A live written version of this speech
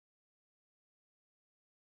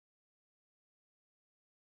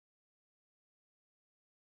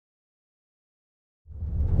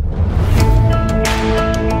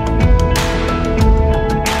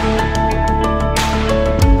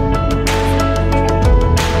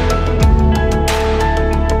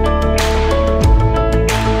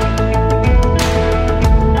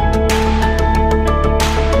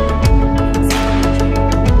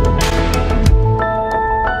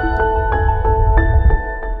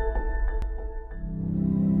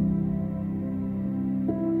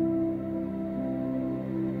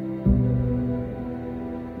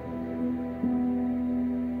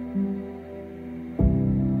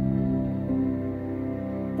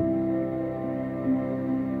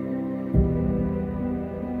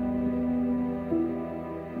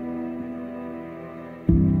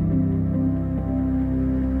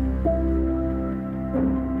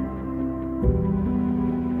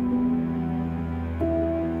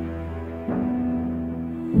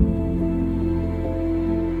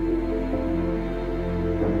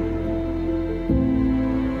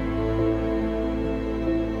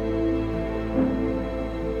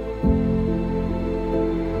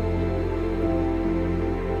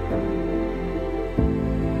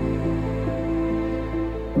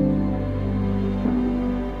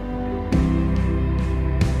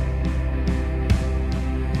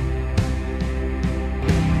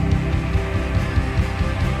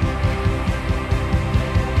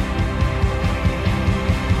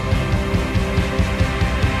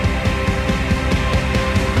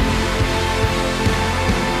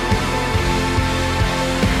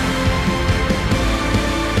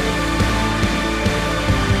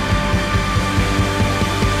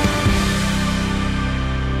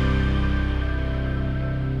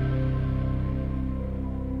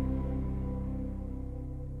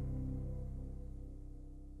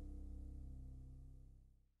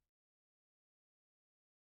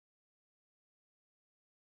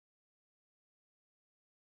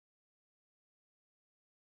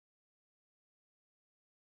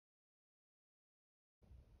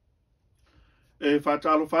E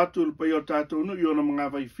whātalo whātu le pai o tātou nu, i ona mga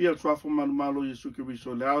vai fia, suafo malo Yesu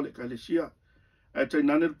Kiriso le ao le kalesia. E tai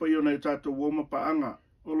nane le pai ona e tātou woma paanga,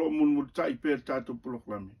 o lo mun tai pe tātou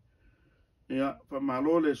puloklami. Ia,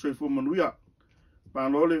 whamalo le soifo manuia,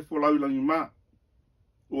 pālo le folau ilangi mā,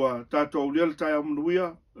 ua tātou lia le tai au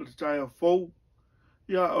manuia, le tai au fou,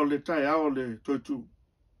 ia o le tai au le toitu.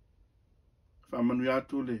 Whamanuia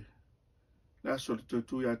atu le aso le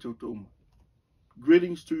toitu ia tauta uma.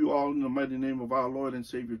 Greetings to you all in the mighty name of our Lord and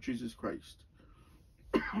Savior Jesus Christ.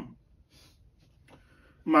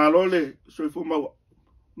 Malole soifo maua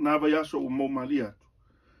na vai aso o mo mali atu.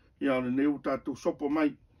 Ia o le neu tātou sopo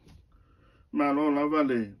mai. Malo lava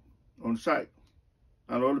le on sai.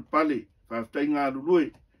 Alo le pale whaftai ngā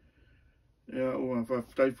lulue. Ia o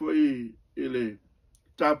whaftai fwoi ele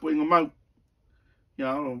tāpo inga mau.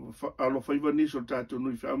 Ia alo whaiva niso tātou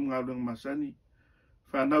nui whaamu ngā runga masani.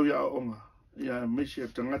 Whanau ia o onga. Ia mesi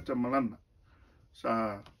tangata malana.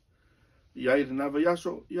 Sa ia i rina vai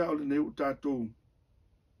aso, ia o le neu tātou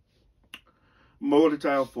mo le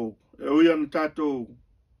tai au fou. E ui ana tātou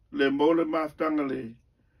le mo le maftanga le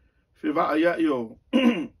whiwaa ia i o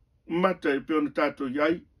mata i peona tātou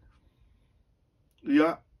iai.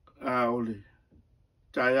 Ia a o le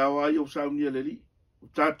tai au ai o saunia le li.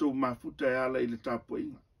 O tātou mafuta e ala i le tāpo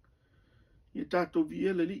inga. I tātou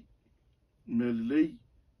vi le li. Me le lei.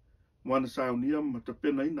 Mwana saunia ma ta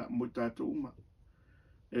pena ina mo tātou uma.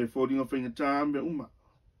 E fōringa whaingatā me uma.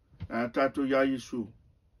 A tātou ia Yesu.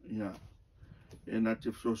 Ia. E nā te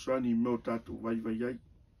whosani me o tātou vai vai ai.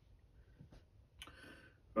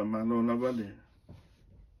 Pamalo na vale.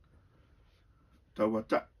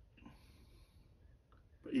 Tawata.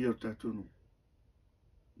 Pa ia o tātou nu.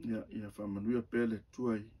 Ia whamanuia pēle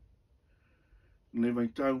tuai. Ne vai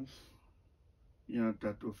tau. Ia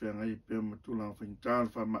tātou whengai pēr matulanga whaingatā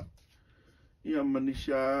whamat. Ia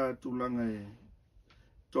manisha tulanga e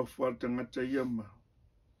tofwal tangata ia ma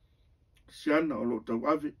siana o lo tau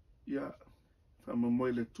ave ia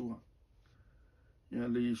whamamoe le tua. Ia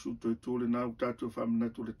le Yesu toi tōle nāu tātou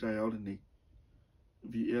whamanatu le tai aole nei.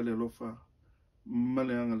 Vi ea le lofa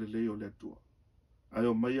maleanga le leo le tua. Ai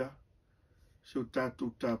o maia se o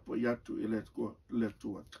tātou tāpo i atu e le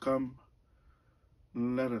tua. Come,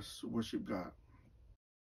 let us worship God.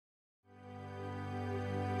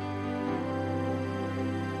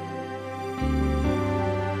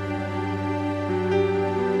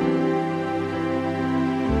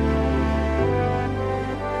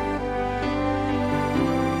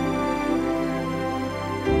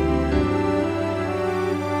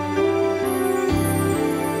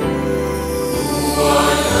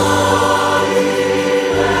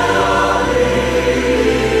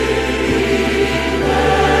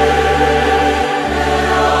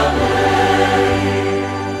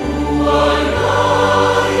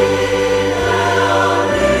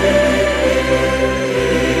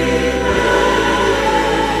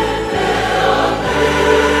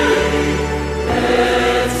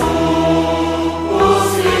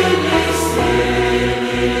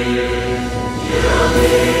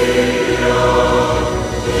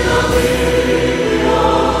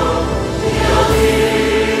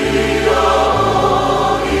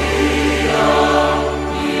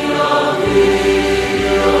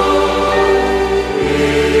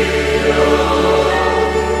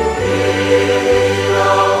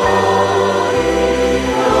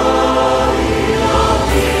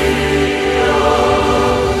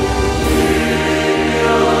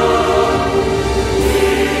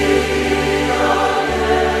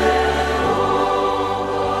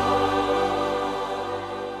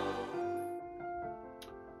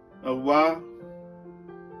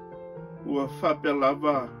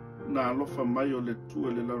 Lava na alofa mai o le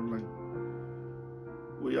tua le laulangi.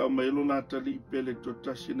 O iau mailo nā tali i pele to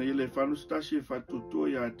tasi na ile whanus tasi e whatutua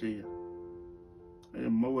i ateia. E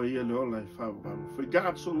maua ia le ola e whawalo. For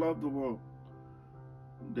God so loved the world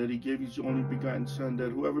that he gave his only begotten Son,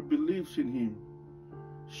 that whoever believes in him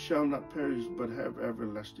shall not perish but have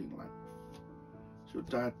everlasting life. So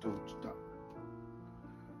tato ta.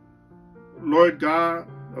 Lord God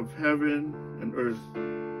of heaven and earth,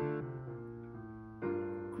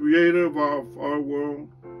 creator of our world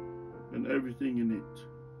and everything in it.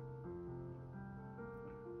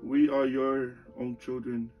 We are your own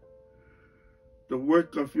children, the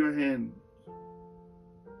work of your hand.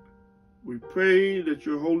 We pray that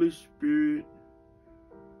your Holy Spirit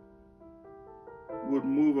would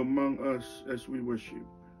move among us as we worship,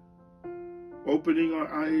 opening our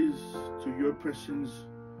eyes to your presence,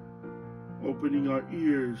 opening our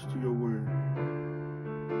ears to your word.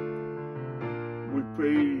 We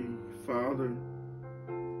pray, Father,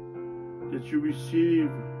 that you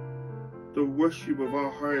receive the worship of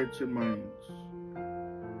our hearts and minds.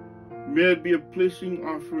 May it be a pleasing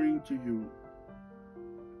offering to you.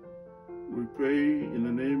 We pray in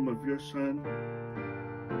the name of your Son,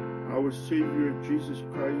 our Savior Jesus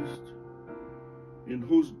Christ, in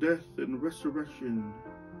whose death and resurrection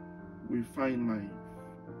we find life.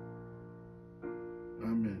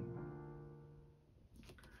 Amen.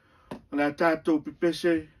 La tātou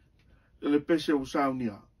pipese, le pese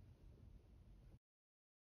usaunia.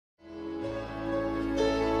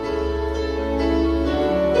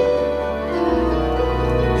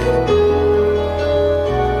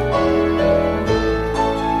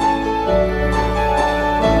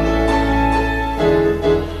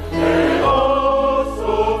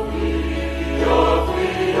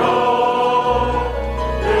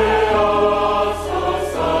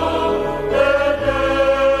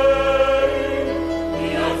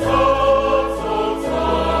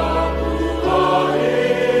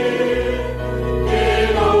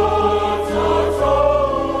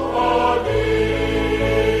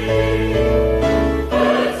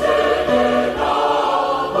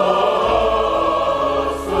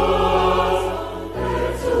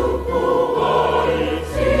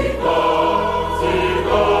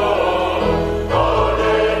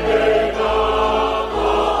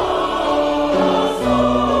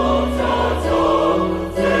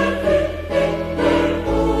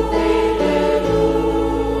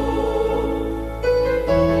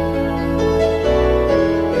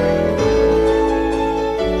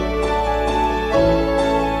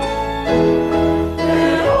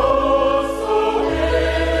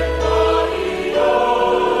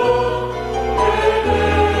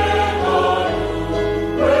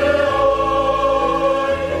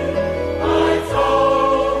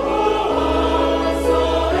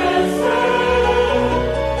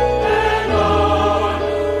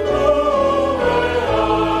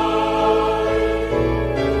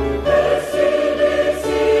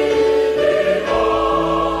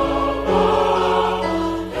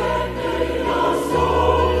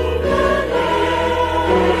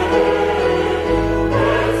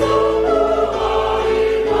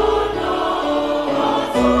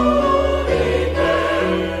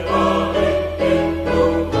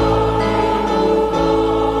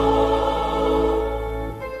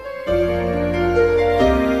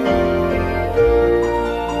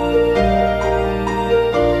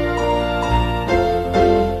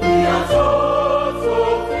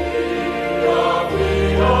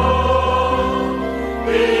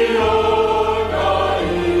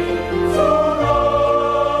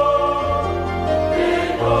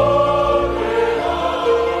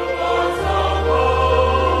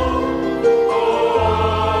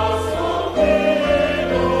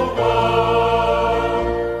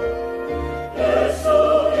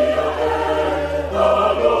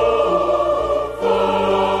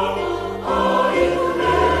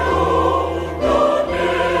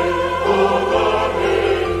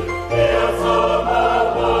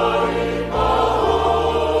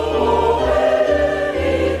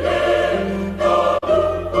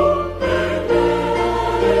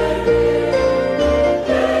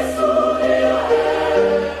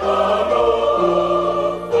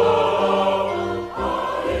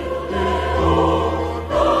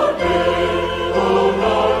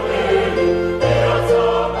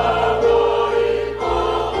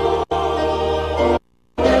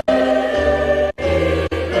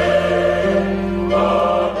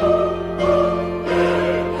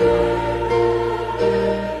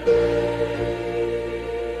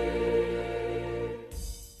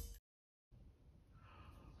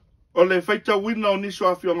 O le whaitau wina o niso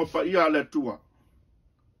a whionga pa ia le tua.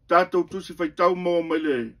 Tātou tusi whaitau mo mai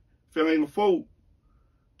le whenga inga fau.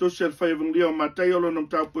 Tusi al whaivangia o matai olo nam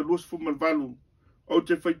tau pui luas fumal valu. O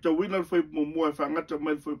te whaitau wina le whai mo mua e whangata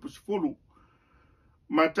mai le whai pusifulu.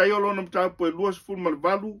 Matai olo nam tau pui luas fumal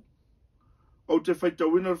valu. O te whaitau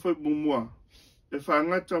wina le whai mo mua e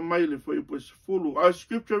whangata mai le whai pusifulu. Our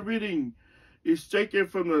scripture reading is taken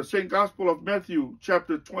from the St. Gospel of Matthew,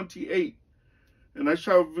 chapter 28. And I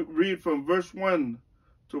shall read from verse 1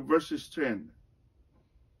 to verses 10.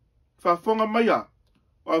 Whafonga maia,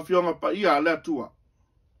 o whionga pa ia lea tua.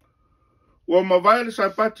 Ua mawai le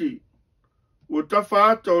saipati, ua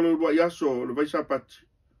tafa ata o le rua iaso o le vai saipati.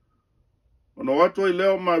 O na watu i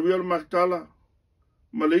leo Maria le Magdala,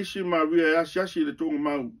 ma le isi Maria e asiasi le tunga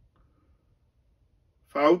mau.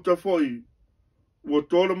 Whaauta foi, ua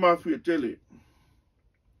tole mafi e tele.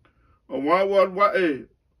 O wa e,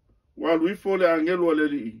 wa luifo le angelo le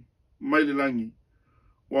li mai le langi.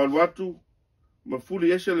 Wa watu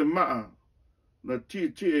mafuli ese le maa na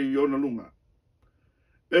ti e iona lunga.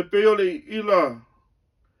 E peo le ila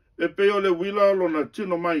e peo le wila lo na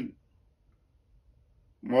tino mai.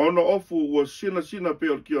 Ma ono ofu ua sina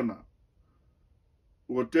peo kiona.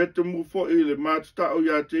 Ua tete mufo i le mātitao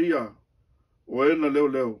ia te ia o ena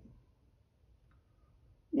leo.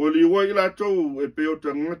 Ua liwa i lātou e peo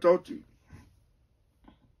te ngata oti.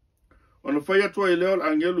 Ona whai atua i leo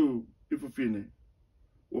angelu i whawhine.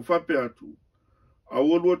 Ua whape atu. A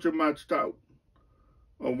ua lua te mātitao.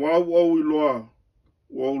 A wau au i loa.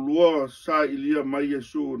 Ua lua sa ilia mai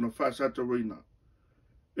Yesu na whasata reina.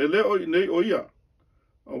 E leo i nei o ia.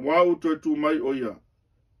 A wau toi tu mai o ia.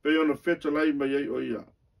 Pe ona whetalai mai ei o ia.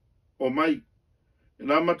 O mai. E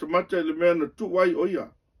nā matamata i le mea na tu wai o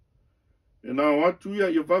ia. E nā watu ia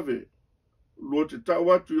i vave. Lua te tau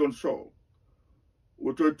watu i on so.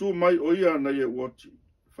 Ua toi tu mai o ia na ye wati.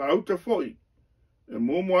 Whauta foi. E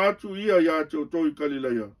momo atu ia ia te o toi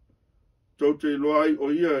kalileia. Tau te loa ai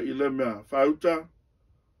o ia i le mea. Whauta.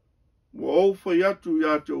 Ua ou whai atu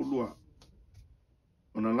ia te o lua.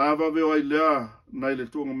 Ona lava veo ai lea nai le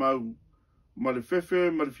tonga mau. Ma le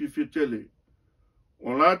fefe ma le fifitele.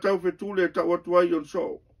 O la tau fetule e tau atu ai on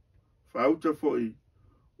so. Whauta foi.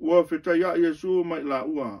 Ua fetai a Yesu mai la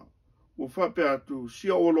ua. Ua whape atu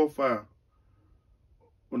sia o lo wha.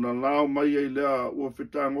 Ona lao mai ei lea ua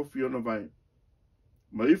feta ngofi ona vai.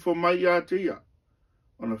 Ma ifo mai ia te ia.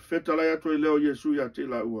 Ona feta lai atu ai leo Yesu ia te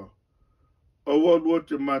la ua. Aua lua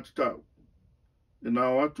te matitau. E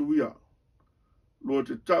nao atu ia. Lua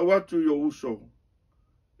te tau atu i o uso.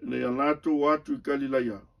 E nei a lātou atu i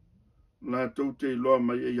Galileia. Lātou te loa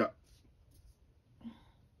mai e ia.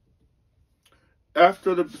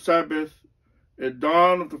 After the Sabbath, at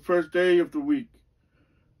dawn of the first day of the week,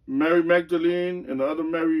 Mary Magdalene and the other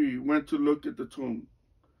Mary went to look at the tomb.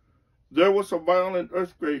 There was a violent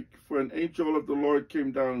earthquake, for an angel of the Lord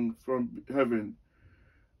came down from heaven,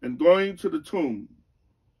 and going to the tomb,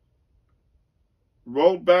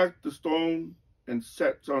 rolled back the stone and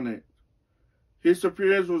sat on it. His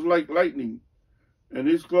appearance was like lightning, and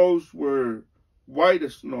his clothes were white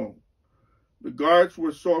as snow. The guards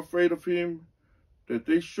were so afraid of him that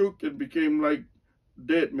they shook and became like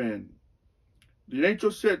dead men. The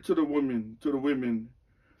angel said to the women,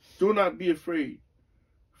 "Do not be afraid,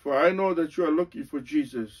 for I know that you are looking for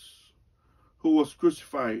Jesus, who was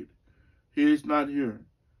crucified. He is not here.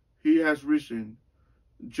 He has risen,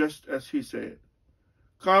 just as he said.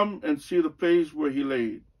 Come and see the place where he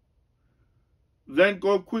laid. Then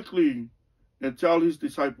go quickly and tell his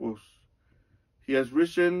disciples, he has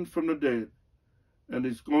risen from the dead and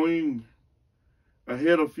is going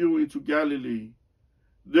ahead of you into Galilee.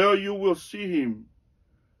 There you will see him.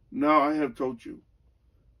 Now I have told you."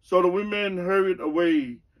 So the women hurried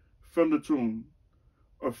away from the tomb,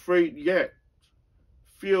 afraid yet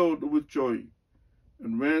filled with joy,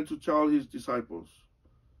 and ran to tell his disciples.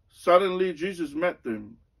 Suddenly Jesus met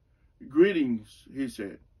them. "Greetings," he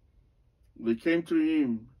said. They came to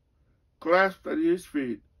him, clasped at his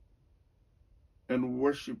feet, and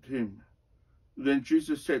worshipped him. Then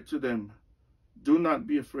Jesus said to them, "Do not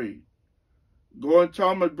be afraid. Go and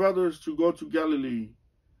tell my brothers to go to Galilee.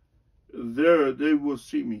 There they will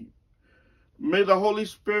see me." May the Holy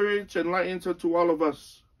Spirit enlighten to all of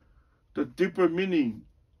us the deeper meaning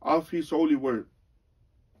of his holy word.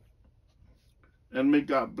 And may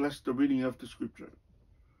God bless the reading of the scripture.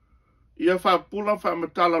 Ia whapula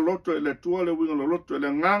whamatala loto e le tua le winga loto e le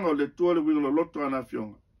nganga le tua le winga loto ana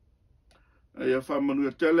fionga. Ia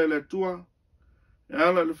whamanua tele le tua e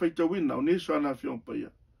ala le whaita wina o niso ana fionga pa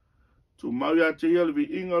ia. Tu mauia te ia le vi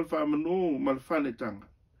inga le whamanu ma le whanetanga.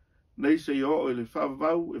 Nei se i o e le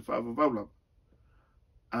whavavau e whavavau lau.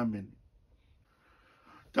 Amen.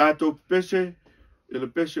 Tātou pese e le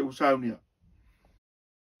pese usaunia.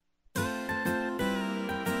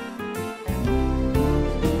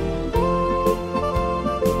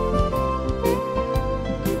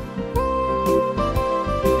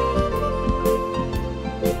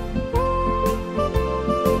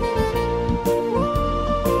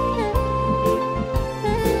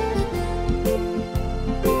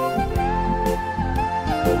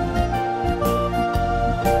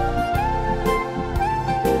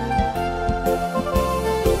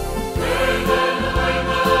 Hey!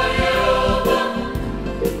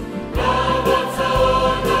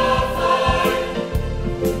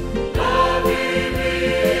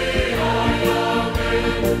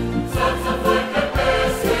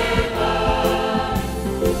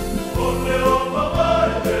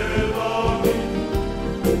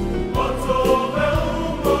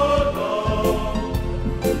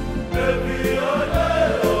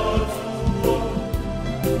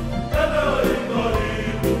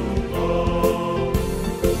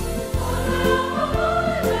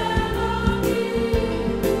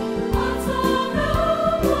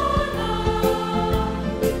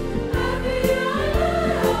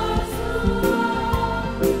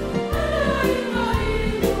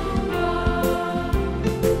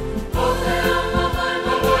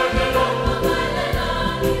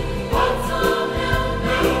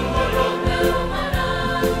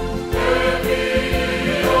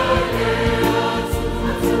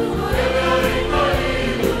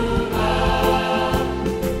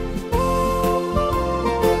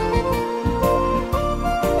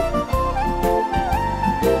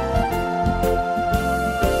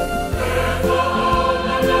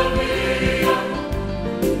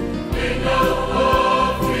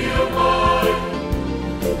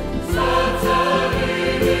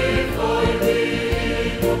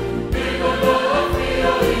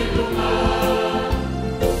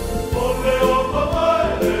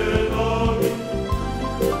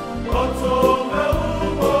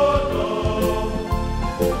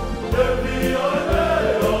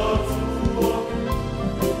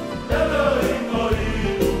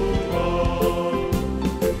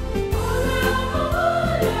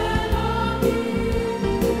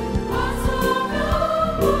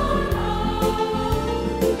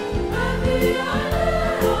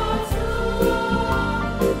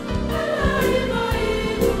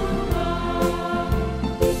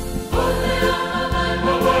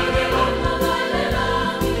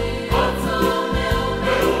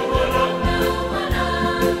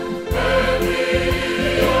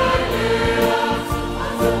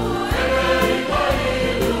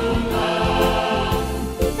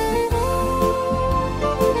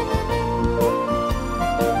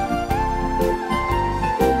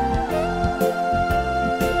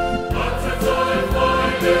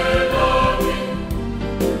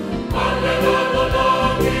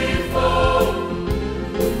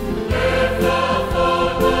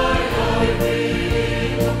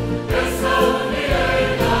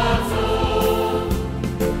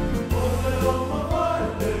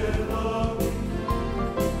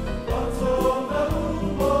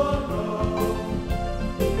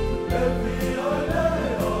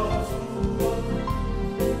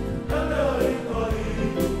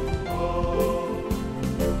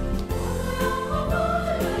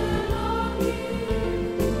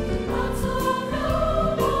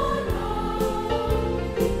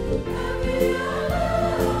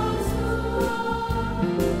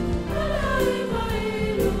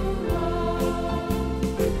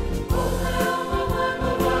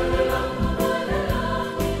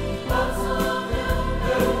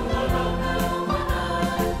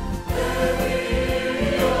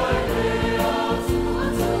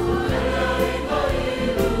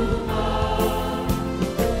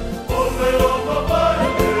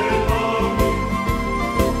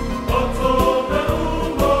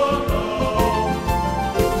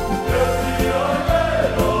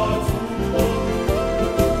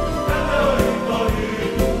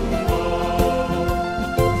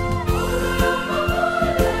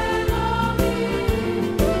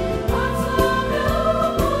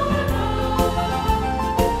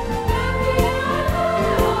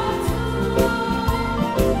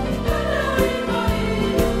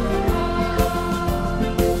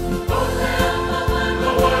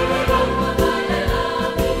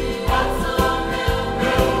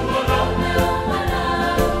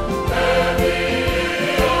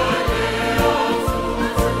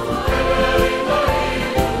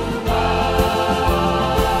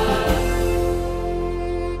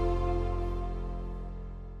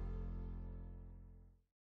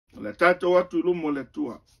 tātou atu I lumo le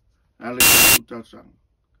tua. A le tātou tāsanga.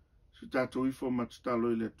 Si tātou ifo matatalo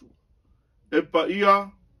I le tua. E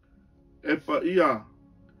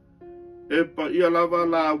pa ia lava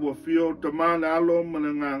la ua fio tamale alo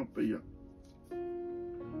mananga pa ia.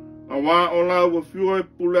 Awa o la ua fio e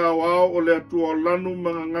pule awao o le atua o lanu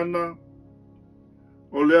mangangana.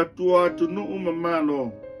 O le atua atunu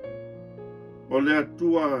mamalo. O le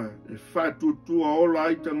atua e fatu tua ola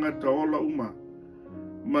ai tangata ola uma.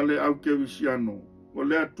 Ma le au kewisiano. O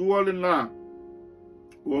le atua le na.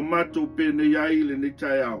 O matou pene iai le ni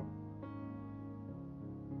tai au.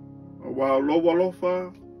 Awa o lowa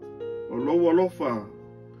lofa.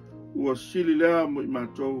 Ua sili lea mo I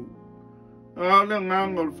matou. A le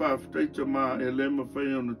nganga le whawhitaita ma e le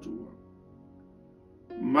mawhai ona tua.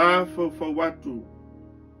 Ma whawatu.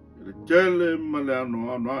 Le tele ma le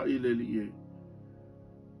ano I le li e.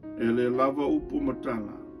 E le lava upu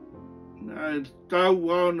matala. Na e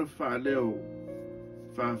tau ana whaleo.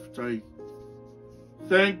 Whawhitai.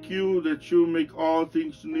 Thank you that you make all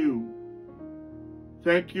things new.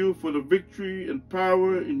 Thank you for the victory and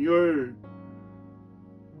power in your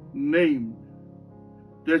name.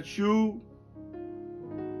 That you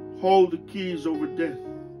hold the keys over death.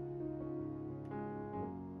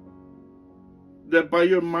 That by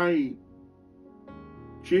your might,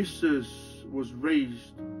 Jesus was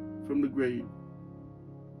raised from the grave,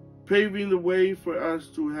 paving the way for us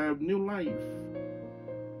to have new life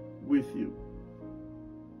with you.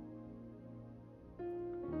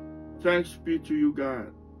 Thanks be to you,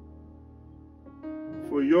 God,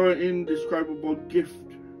 for your indescribable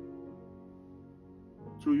gift.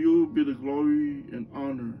 To you be the glory and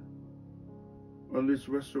honor on this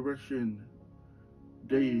resurrection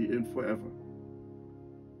day and forever.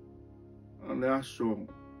 Ale aso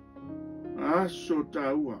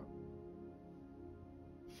taua.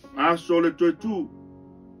 Aso le toitu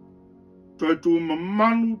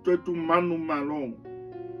manu malong.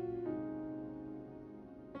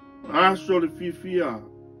 Aso le fifia,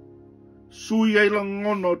 sui ai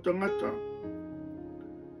langono tangata,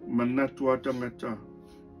 manatu tangata,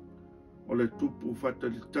 o le tupu fata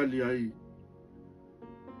le tali ai,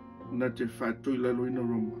 na te fatui la luina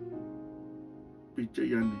Roma, pite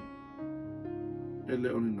iane, ele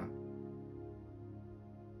olina.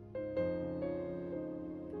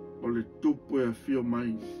 O le tupu e fio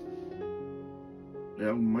mai, le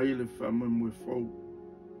au mai le fama mwe fau,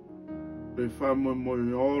 le fama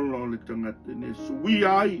mwe olo le tangata, ne sui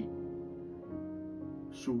ai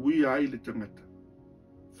le tangata,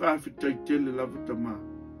 whawhitai tele lava tama.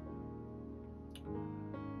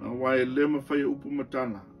 Na wai le mawhai upu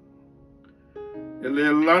matala, e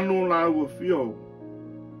le lanu la ua fio,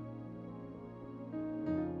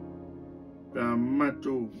 pia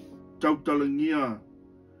mato tautalangia,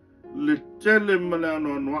 le tele male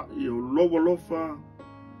ano anoa I o lowa lofa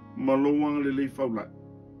malowang le faulai.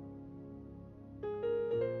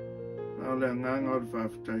 Na le nganga o le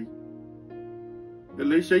whawhitai. E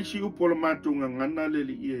le seisi upo la mato ngangana le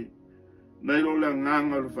li ie, na ilo le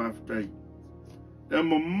nganga o le whawhitai. E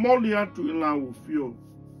mamoli atu I la ufio,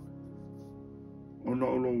 ona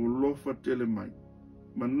o lofa tele mai.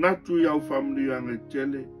 Manatu I au family anga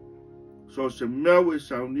tele, so se mewe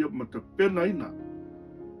saunia matapena ina.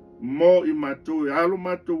 Mo I matou e alo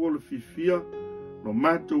matou wola fifia, no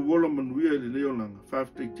matou wola manuia le leolanga,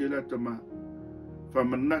 whawhitai tele atama,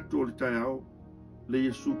 whamanatu o le tai au, le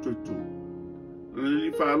Yesu toitu. Le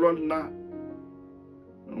li whaaloa le na,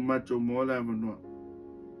 o matou mola avanua.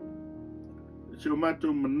 Se o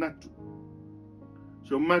matou manatu,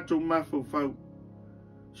 se o matou mafau,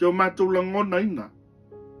 se o matou langona ina,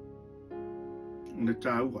 le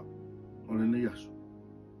tāua, o le nei aso.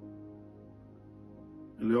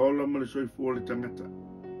 Le ola ma le soifua le tangata.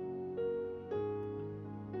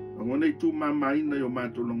 Angona I tu mamaina I o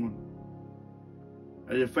matou langona.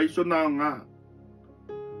 Ai e whaisona o ngā.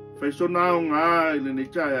 Whaisona o ngā I le nei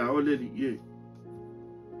taia o le li ie.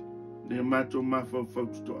 Le matou mafau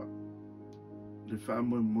tutoa. Le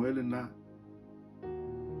whamoe le nā.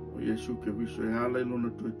 O Yesu ke viso e ala I lona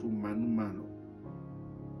tue tu manu malo.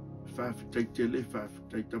 Whawhitai tele,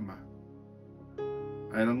 whawhitai tama.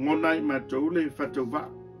 Ai la ngona I matou le whatau wa.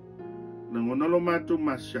 La ngona lo matou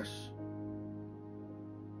masias.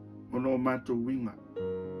 Ono matou winga.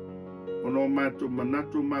 Ono matou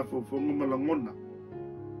manatu mafofonga malangona.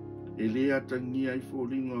 E le atangia I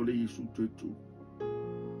fōringa o le Yesu tuetu.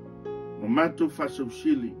 No matou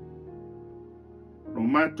whasausili. No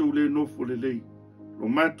matou le nofo le lei. No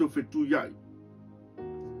matou fetu iai.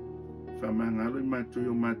 Whamangalo I matou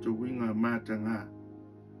yo matou winga matanga.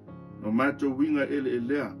 No matou winga ele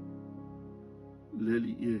elea.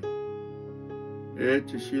 Leli ie. e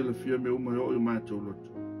te sila fia me uma o mātou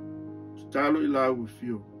loto. Te talo I la ua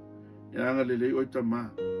fio, e anga le lei o ta mā.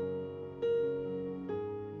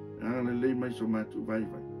 E anga le lei mai so mātou vai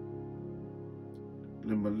vai.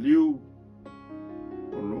 Le maliu,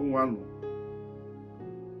 o lo walo,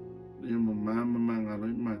 le mamama mangalo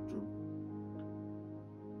I mātou.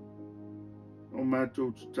 O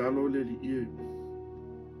mātou te talo le li ie.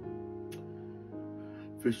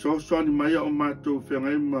 Fe so ni mai o mātou fe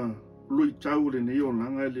ngai ma lui tau le nei o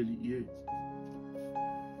langa le li ie.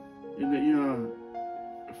 Ina ia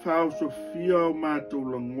whao so fia o mātou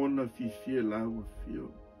langona fi fia laua fio.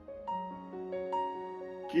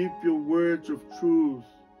 Keep your words of truth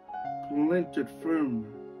planted firm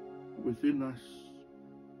within us.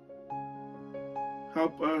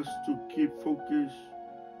 Help us to keep focus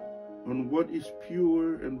on what is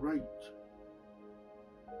pure and right.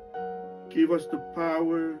 Give us the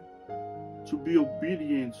power to be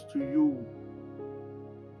obedient to you.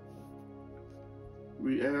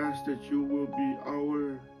 We ask that you will be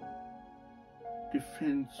our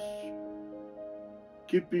defense,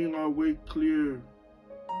 keeping our way clear,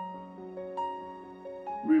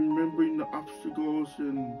 remembering the obstacles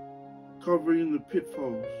and covering the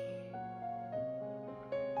pitfalls.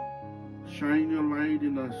 Shine your light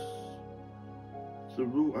in us,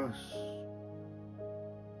 through us,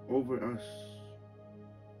 over us.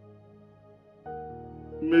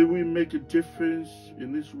 May we make a difference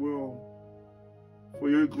in this world for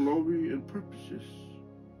your glory and purposes.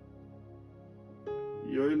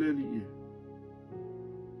 Yoeleli.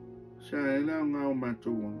 Shaela ngao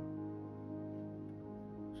matuwa.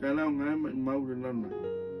 Shaela ngao maure lana.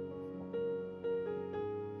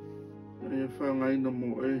 E whangai na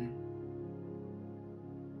mo e.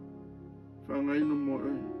 Whangai na mo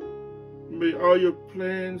e. May all your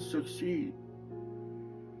plans succeed.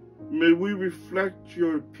 May we reflect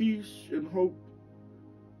your peace and hope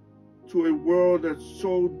to a world that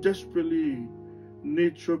so desperately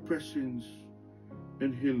needs your presence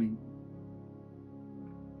and healing.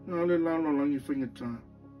 Nale lalo langi whingata.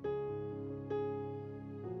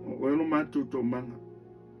 O elo mātou tō manga.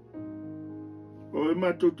 O e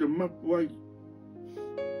mātou te mapuai.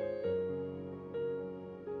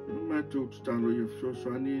 O mātou te talo I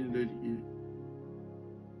whosani leli e.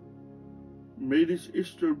 May this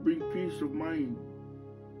Easter bring peace of mind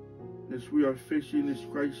as we are facing this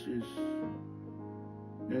crisis,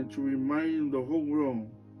 and to remind the whole world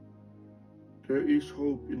there is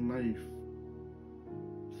hope in life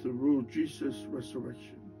through Jesus'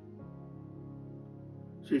 resurrection.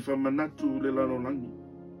 Se whamanatu le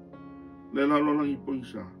lalolangi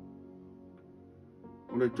poisa.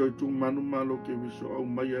 O le toitu manu malo ke wiso au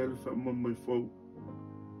mai ele whamamai fau.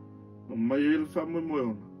 O mai ele whamamai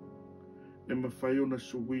ona. E mawhai ona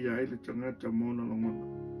suwia ele tangata mona longona.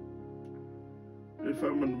 E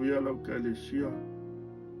whamanuia lau ka le sia.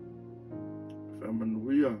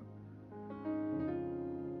 Whamanuia.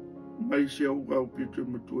 Mai se au au pitu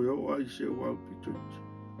matue o ai se au pitu.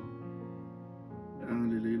 E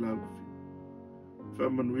anga le lau fi.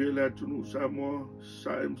 Whamanuia le atunu Samoa,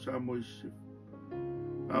 Samoa isi.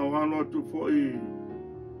 Au hano atu fo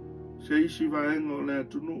se isi vaenga o le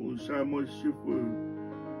atunu Samoa isi fo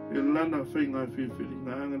e lana whainga whiwhiri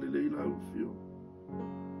ngā anga le lei lau whio.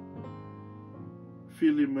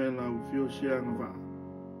 Whili me lau whio se anga wā.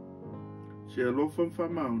 Se alofa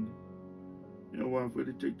whamauni, e wā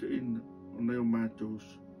whiri teita ina o nei o mātous.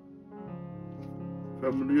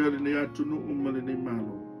 Whamanuia le nei atunu umale nei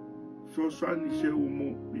malo. Sosani se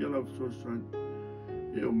umo, ia lau sosani.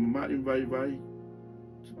 E o mamai vai vai,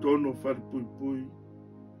 te tono whare pui pui.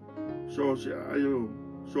 So se aio,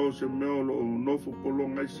 so se meolo o nofo polo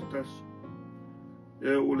ngai se tasi.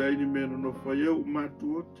 E o le aini meno nofo e o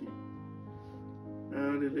matu oti.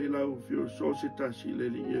 Le le lau fio so se tasi le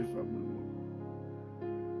li e whamanua.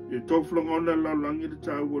 E toflongona lau langi le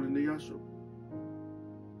tau o le nei aso.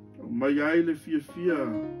 O mai ai le fia fia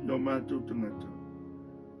i o matu tangata.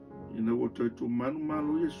 Ina o tu manu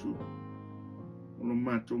malo Yesu. O no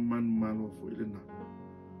matu manu malo fo ile na.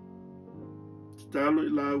 Talo I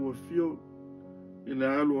lau o fio. I le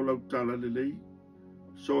alo o lau tala le lei.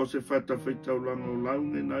 So se fata feitau langa o lau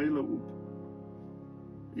ngai nai lau upu.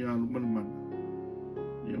 I alu manumana.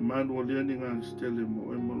 I manu o lea ni ngā stele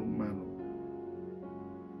mo e malu manu.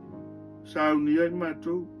 Sao ni ai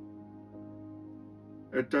mātou.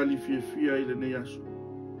 E tali fia I le nei aso.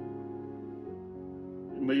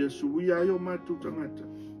 I mai asu ui ai o mātou tangata.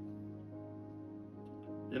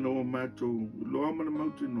 E no o mātou loa mana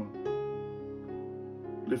mauti no.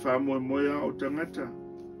 Le whamoe moe o tangata.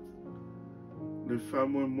 Le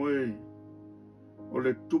whamoe moe o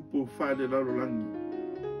le tupu whare lalolangi.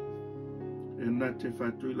 e nā te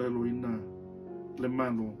whātui lalo ina le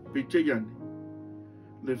malo pite yani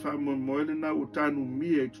le wha moe le nā o tānu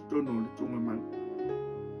mia i tutono le tunga manu.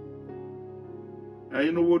 A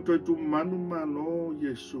ino woto i tu manu malo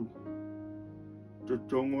Yesu to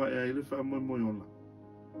tongo e ai le wha moe ola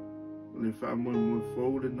le wha moe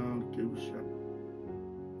fau le nā le ke usiana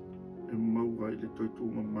e maua i le toi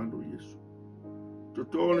tunga manu Yesu to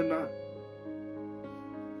tole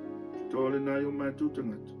nā yo mātou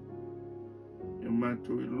tangata yo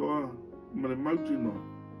mātou i loa ma le mauti noa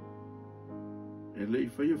e le i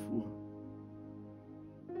whaia fua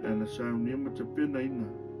e na saunia ma te pena ina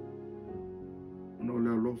no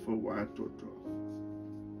leo lofa wa atotoa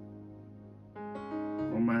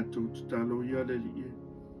o mātou te talo ia le li e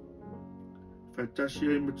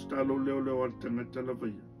whaitasi ai ma te talo leo al tangata la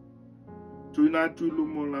vaia tui nā tui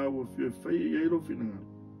lumo la ua whia whaia i eiro whina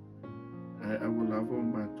ai awa lava o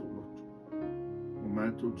mātou o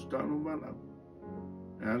mātou te talo wala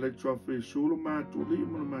e ale tua whi solo mātou li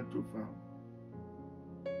mo na mātou whao.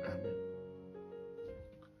 Amen.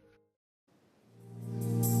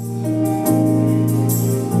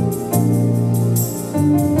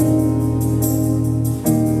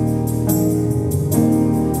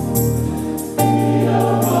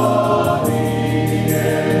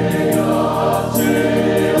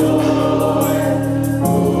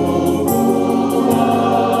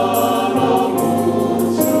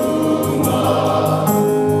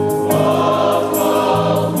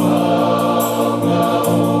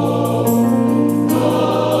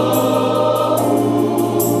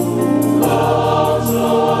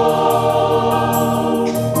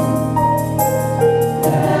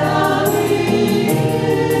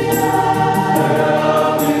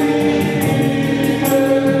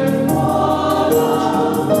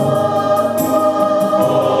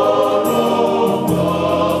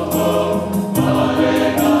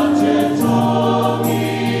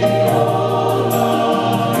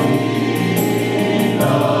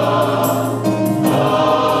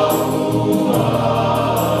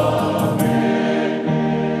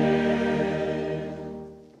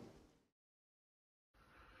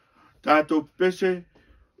 Tātou pese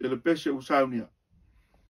e le pese usaunia.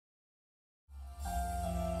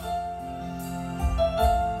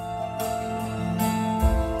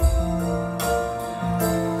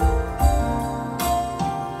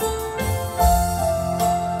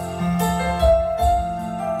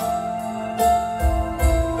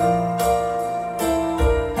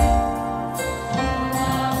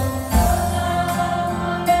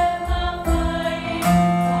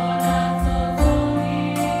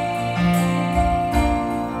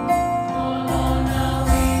 Oh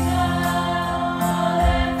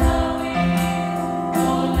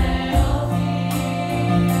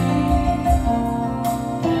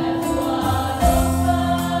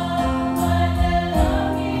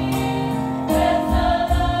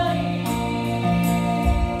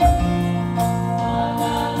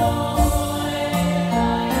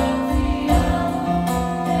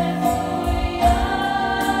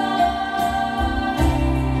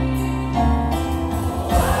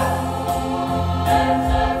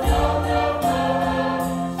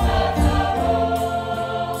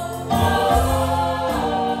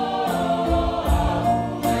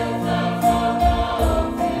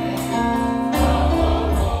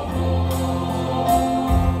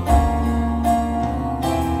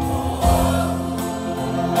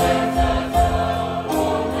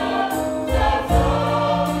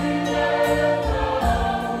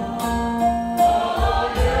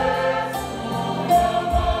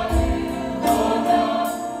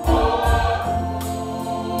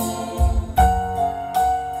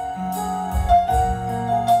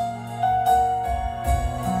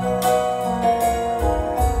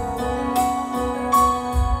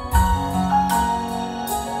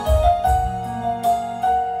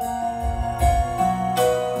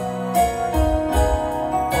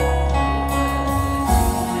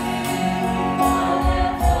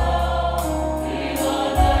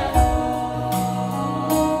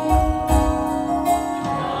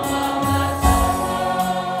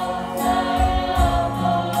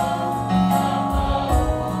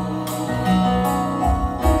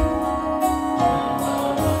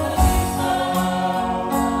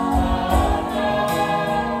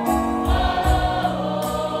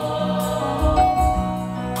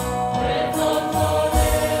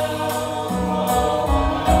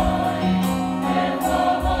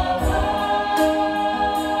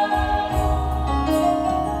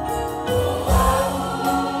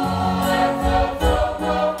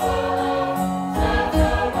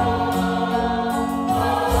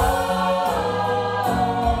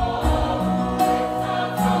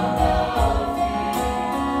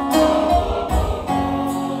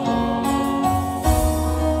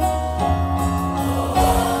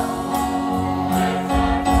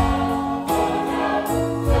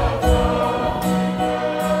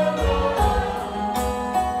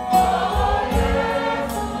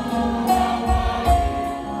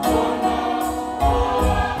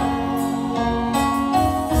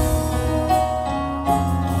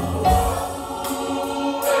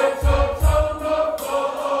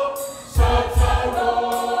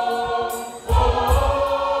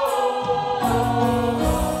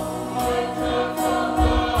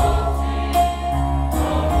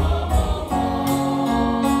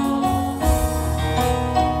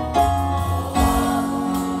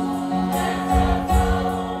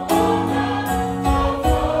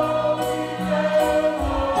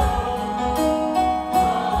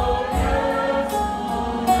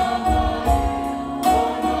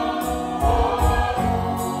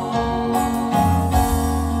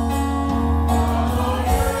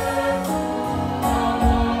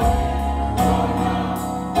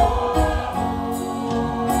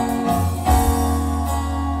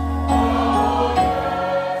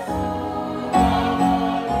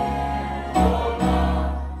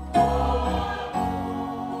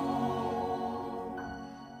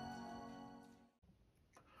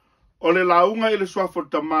O le launga i le swafo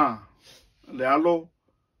tama. Le alo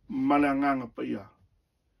malanganga pa ia.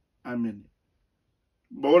 Amen.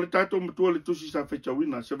 Ba o le tato matua le tusi sa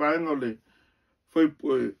whetawina. Se vaenga o le foi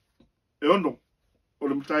e ono. O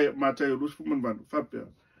le matai o lusi fumanwanu. Whapea.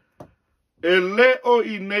 E le o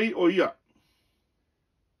I nei o ia.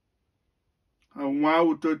 Ha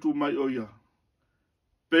ngau tōtu mai o ia.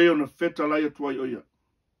 Pe ona feta lai atuai o ia.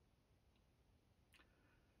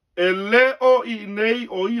 E le o I nei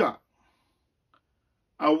o ia.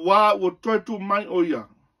 A wā o tōtu mai o ia.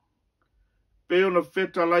 Pe ona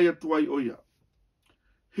feta lai atuai o ia.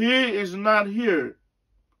 He is not here.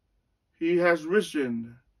 He has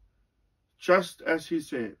risen, just as he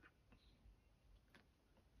said.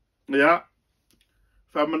 Ya.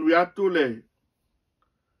 Whamanui atu le.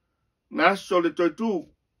 Naso le tōtu.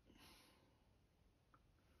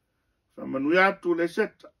 Whamanui atu le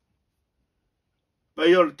seta.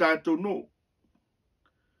 Pai o le tātou no.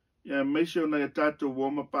 Ya meise o na e tātou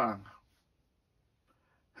woma pānga.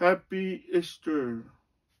 Happy Easter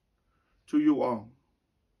to you all.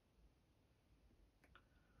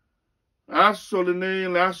 Aso le nei,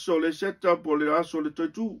 le aso le seta, po le aso le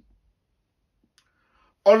tōtu.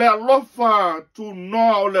 O le alofa tu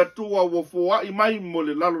noa o le tua wofoa I mai mo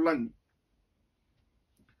le lalolangi.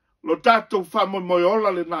 Lo tātou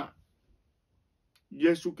whamomoiola le nā.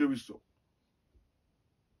 Yesu Keriso.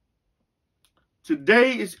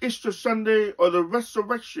 Today is Easter Sunday or the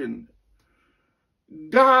resurrection.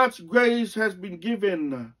 God's grace has been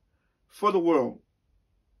given for the world.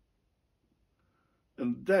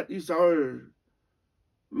 And that is our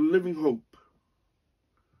living hope.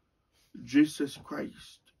 Jesus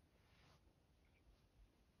Christ.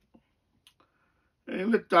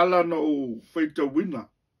 And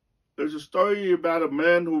there's a story about a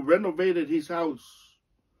man who renovated his house.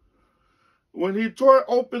 When he tore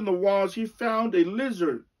open the walls, he found a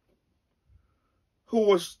lizard who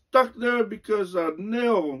was stuck there because a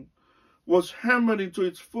nail was hammered into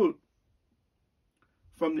its foot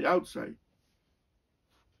from the outside.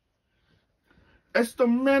 As the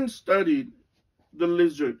man studied the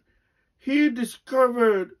lizard, he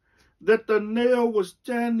discovered that the nail was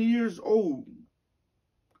 10 years old.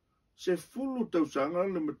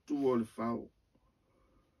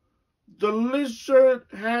 The lizard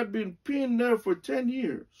had been pinned there for 10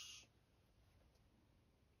 years.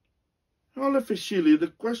 Officially, the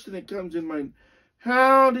question that comes in mind,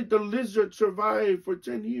 how did the lizard survive for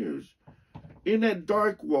 10 years in that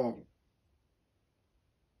dark wall?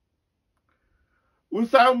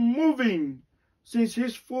 Without moving, since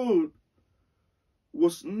his foot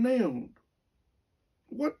was nailed.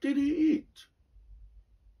 What did he eat?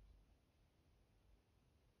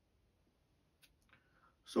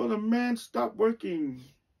 So the man stopped working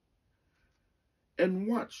and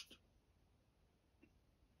watched.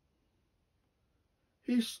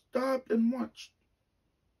 He stopped and watched.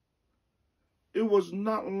 It was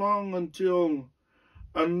not long until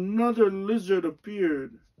another lizard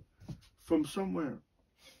appeared from somewhere.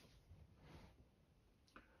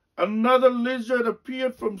 Another lizard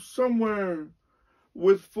appeared from somewhere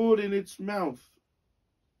with food in its mouth.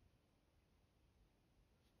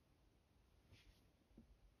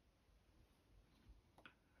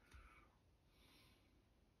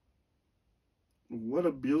 What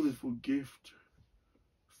a beautiful gift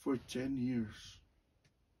for 10 years.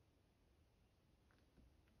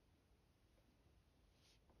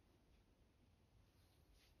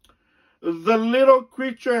 The little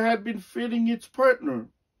creature had been feeding its partner.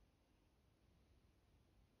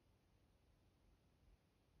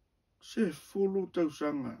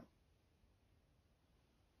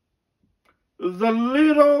 The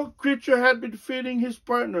little creature had been feeding his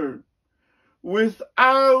partner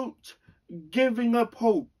without giving up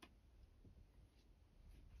hope.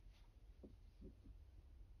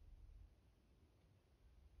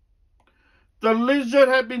 The lizard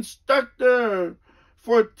had been stuck there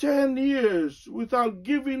for 10 years without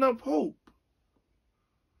giving up hope.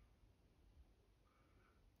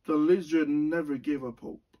 The lizard never gave up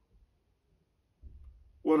hope.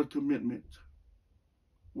 What a commitment.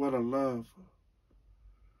 What a love.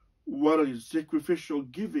 What a sacrificial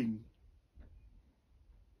giving.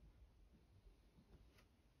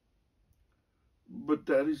 But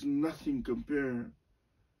that is nothing compared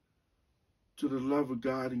to the love of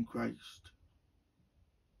God in Christ.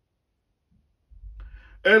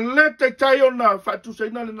 And let the tayona fatu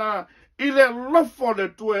saina na ile lofo le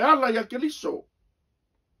tue ala ya keliso,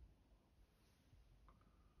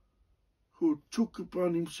 who took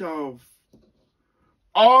upon himself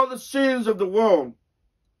all the sins of the world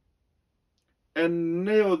and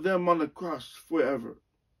nailed them on the cross forever.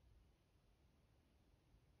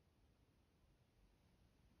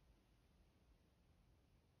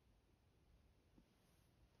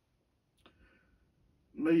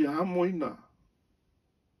 na ia moina.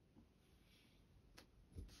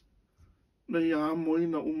 Na ia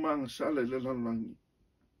moina umanga sale le lalangi.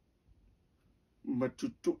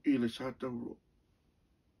 Matutu i le sātauro.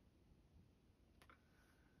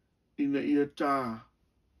 Ina ia tā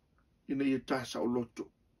sauloto.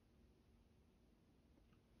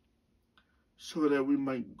 So that we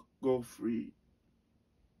might go free.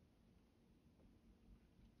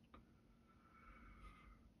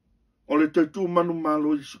 O le taitu manu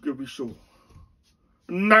malo i suke viso.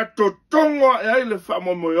 Na to tongo e ai le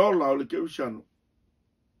whamomoiola o le keusano.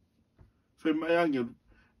 Whai mai angeru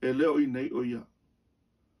e leo i nei o ia.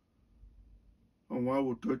 O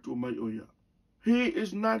wawo taitu mai o ia. He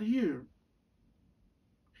is not here.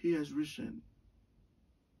 He has risen.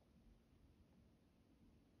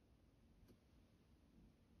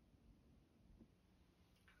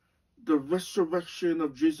 The resurrection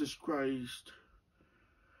of Jesus Christ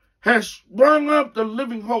has sprung up the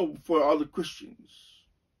living hope for all the Christians.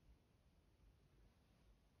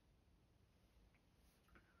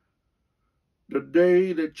 The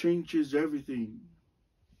day that changes everything.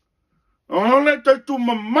 Ole taitu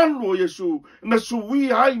mamalo Yesu na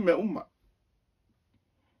suwi ai me uma.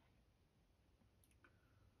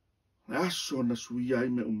 Aso na suwi ai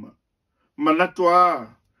me uma.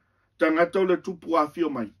 Manatoa tangata o le tupu a fio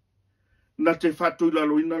mai. Na te fatu i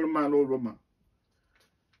laloina le malo roma.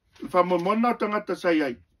 Whamomona tangata sai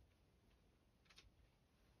ai.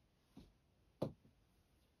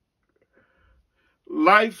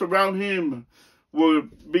 Lives around him were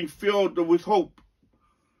being filled with hope.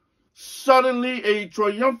 Suddenly, a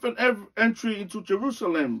triumphant entry into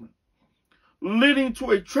Jerusalem, leading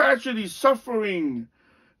to a tragedy, suffering,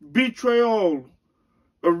 betrayal,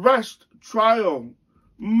 arrest, trial,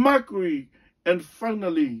 mockery, and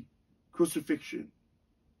finally, crucifixion.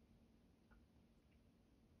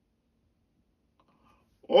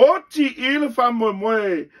 Oti ile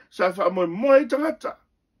famoe sa famoe tangata.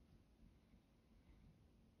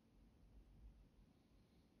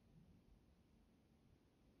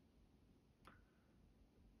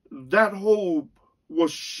 That hope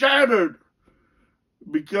was shattered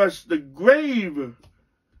because the grave,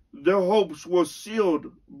 their hopes were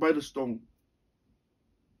sealed by the stone.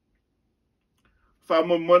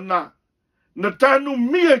 Famomona, natanu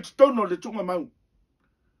mia tono le tunga mau.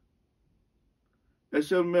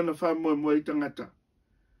 Ese mena famoe tangata.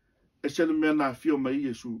 Ese mena fio mai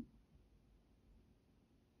Yesu.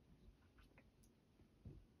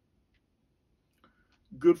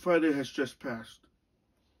 Good Friday has just passed.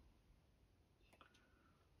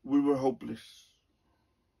 We were hopeless.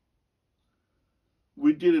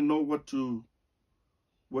 We didn't know what to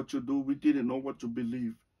do. We didn't know what to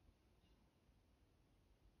believe.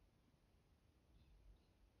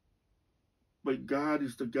 But God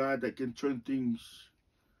is the God that can turn things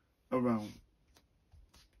around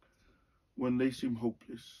when they seem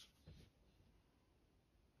hopeless.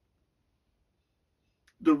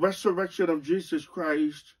 The resurrection of Jesus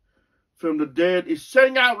Christ from the dead is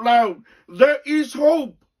saying out loud, there is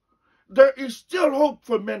hope. There is still hope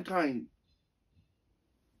for mankind.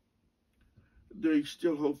 There is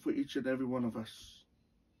still hope for each and every one of us.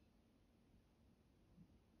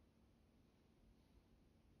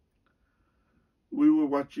 We were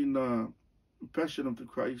watching Passion of the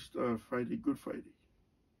Christ Friday, Good Friday.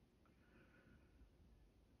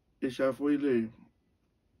 E sa foi le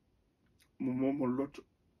momo loto.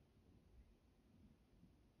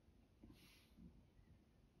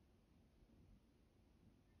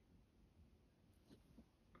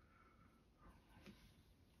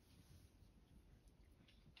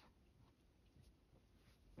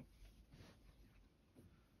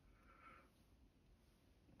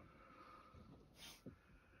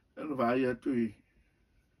 En vai atui.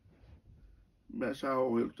 Me sa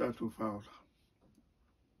o el tatu faula.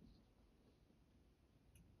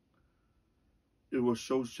 It was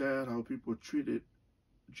so sad how people treated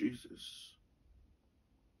Jesus.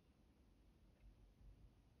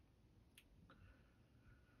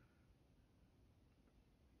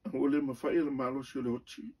 Ole mafai le malo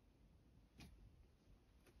shiloti.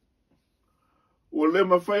 Ole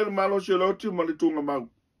mafai le malo shiloti malitunga mau.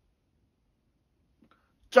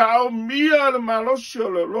 Tau mia le malo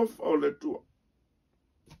shilolof o le tua.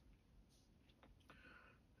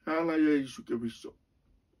 Hala ye Yesu Kristo.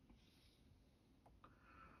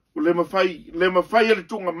 Le mafai le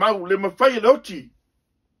tunga mau, le mafai le oti.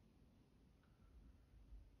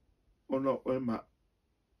 Ono ema.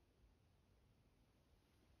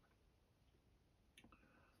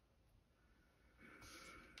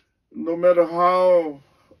 No matter how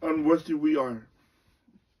unworthy we are,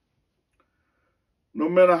 no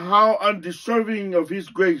matter how undeserving of His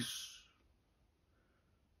grace,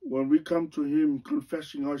 when we come to Him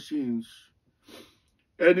confessing our sins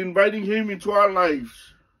and inviting Him into our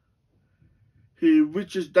lives, He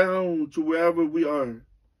reaches down to wherever we are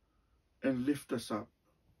and lifts us up.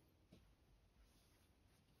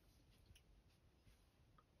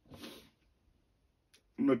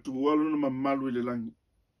 Na tuwalu na mamalu ile langi.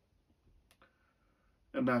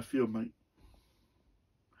 And I feel my.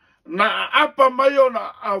 Na apa mayo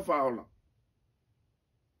na alfaola.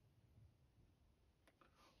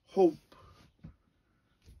 Hope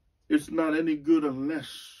is not any good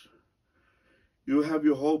unless you have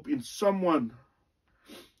your hope in someone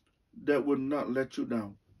that will not let you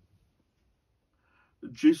down.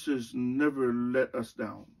 Jesus never let us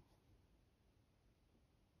down.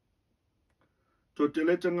 To te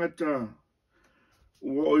le tangata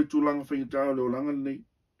ua o I tūlanga whaingatau leo langa nei,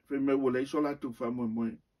 whai me ua leiso latu whamoe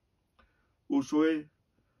moe. Usoe,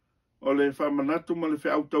 o le whamanatu ma le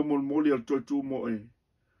wha autau moli al toi tū moe.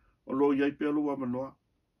 O lo iai pe alo wa manoa.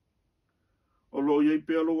 O lo iai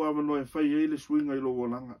pe alo wa manoa e whai e le swinga I lo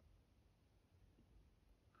walanga.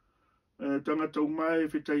 Tangata umai e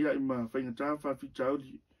whitai ai ma whaingatau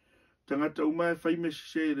whawhitauri. Tangata umai e whai me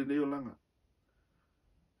se le neo langa.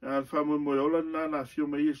 Al whamoe moe ola na fio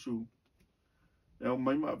me Yesu. E o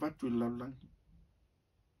mai ma vatu I laulangi.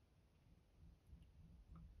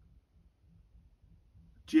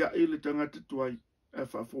 Tia I le tangata tuai e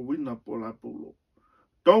whawhawina po la polo.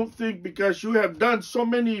 Don't think because you have done so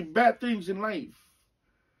many bad things in life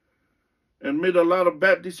and made a lot of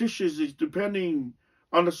bad decisions depending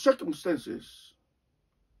on the circumstances.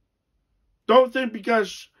 Don't think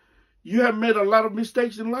because you have made a lot of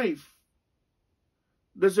mistakes in life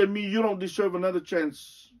doesn't mean you don't deserve another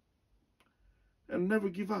chance. And never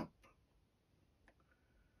give up.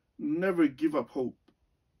 Never give up hope.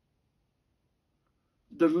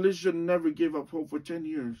 The Legion never gave up hope for 10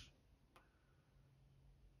 years.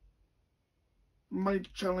 My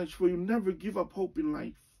challenge for you, never give up hope in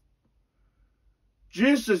life.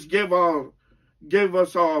 Jesus gave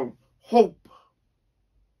us all hope.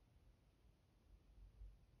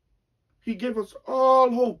 He gave us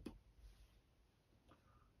all hope.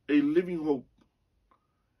 A living hope.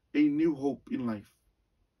 A new hope in life.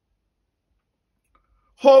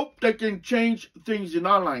 Hope that can change things in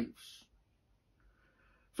our lives.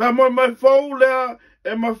 Whamoe mai whau lea e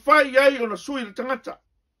mawhai ai o na sui le tangata.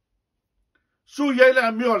 Sui ai le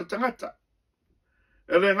amio le tangata.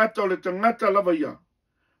 E le ngata o le tangata lava ia.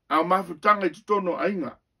 A mawhutanga I tutono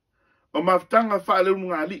ainga. O mawhutanga whaale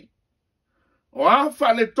unga ali. O a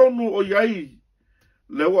whaale tonu o iai.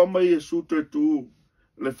 Le ua mai e suto e tu.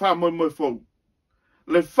 Le whamoe mai whau.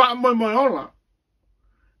 Le whamoe mai ola.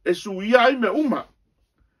 E sui ai me uma.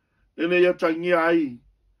 E ne ia tangia ai.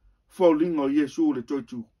 Whaulinga o Yesu le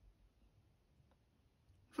toitu.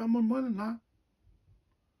 Whamoe mai na.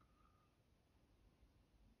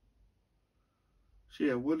 Se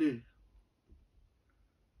a wale.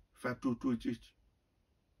 Whatutu I titi.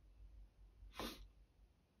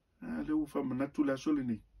 Le u whamanatu la soli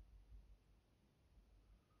nei.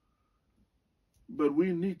 But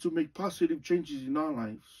we need to make positive changes in our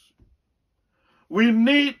lives. We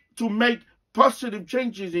need to make positive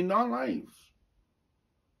changes in our lives.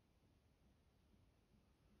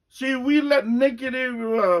 See, we let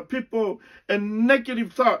negative people and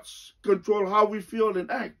negative thoughts control how we feel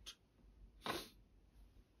and act.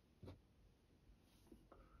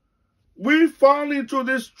 We fall into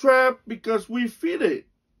this trap because we feed it.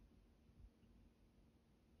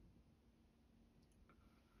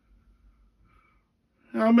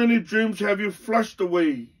 How many dreams have you flushed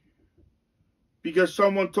away because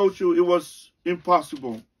someone told you it was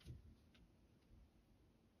impossible?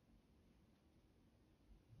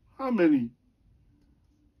 How many?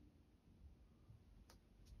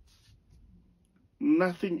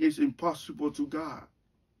 Nothing is impossible to God.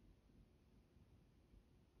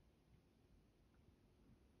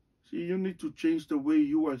 See, you need to change the way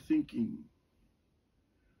you are thinking.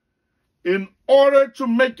 In order to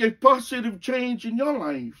make a positive change in your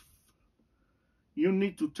life, you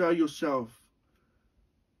need to tell yourself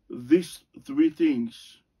these 3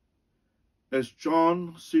 things. As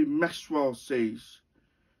John C. Maxwell says,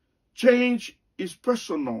 change is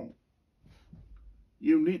personal.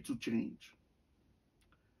 You need to change.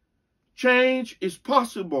 Change is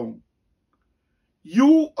possible.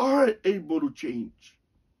 You are able to change.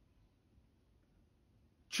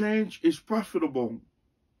 Change is profitable.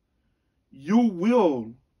 You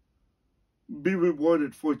will be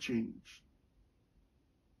rewarded for change.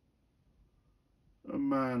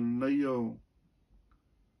 Man, na yo,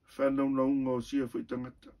 whanau na unga o sia whai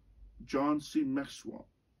tangata. John C. Maxwell.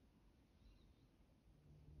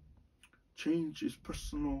 Change is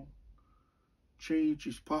personal. Change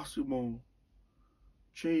is possible.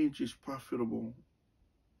 Change is profitable.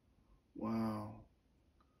 Wow,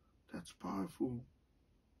 that's powerful.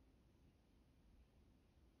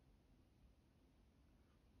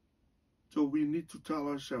 So we need to tell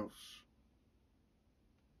ourselves,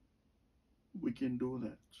 we can do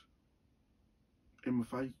that. And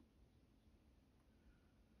if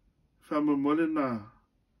I'm a molena,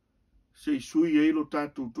 say sui elo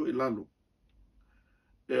tatu to ilalo.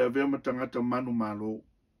 E avea matangata manu malo.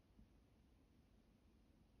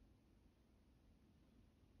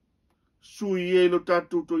 Sui elo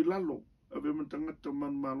tatu to ilalo. Avea matangata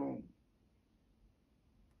manu malo.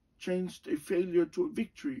 Changed a failure to a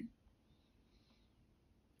victory.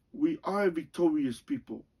 We are victorious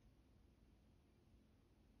people.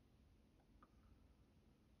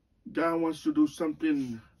 God wants to do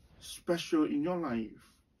something special in your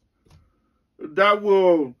life that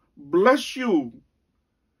will bless you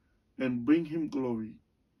and bring him glory.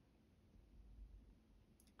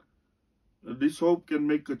 This hope can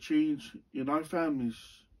make a change in our families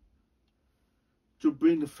to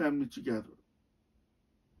bring the family together.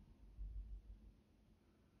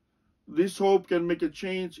 This hope can make a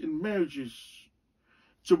change in marriages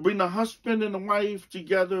to bring a husband and a wife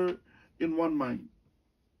together in one mind.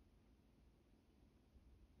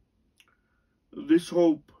 This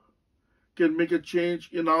hope can make a change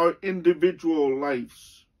in our individual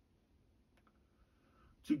lives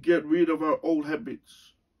to get rid of our old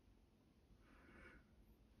habits,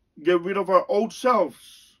 get rid of our old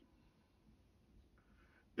selves,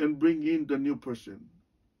 and bring in the new person.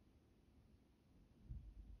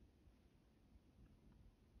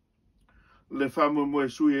 Le fama mo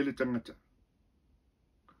sui ele tangata.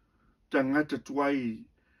 Tangata tuai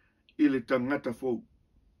ele tangata fo.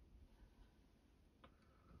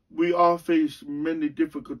 We all face many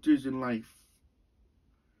difficulties in life.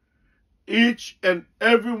 Each and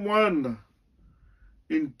every one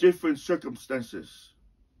in different circumstances.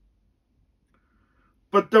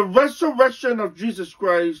 But the resurrection of Jesus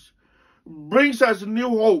Christ brings us new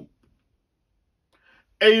hope,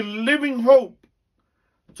 a living hope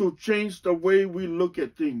to change the way we look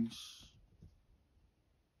at things.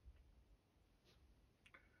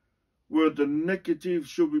 Where the negative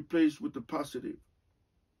should be replaced with the positive.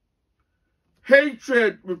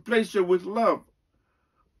 Hatred, replace it with love.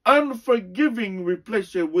 Unforgiving,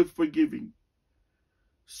 replace it with forgiving.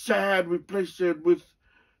 Sad, replace it with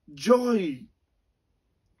joy.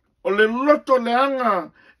 O le loto le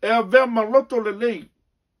anga, e avea ma loto le lei.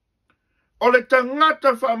 O le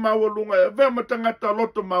tangata wha mawalunga, e avea ma tangata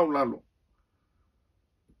loto maulalo.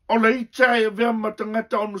 O le ita e avea ma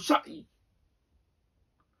tangata onusai.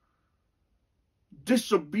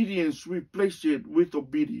 Disobedience, replace it with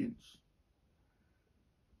obedience.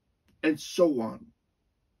 And so on.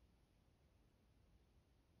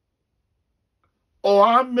 O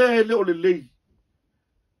ame le o le lei.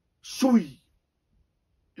 Sui.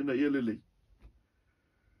 Ina ia le lei.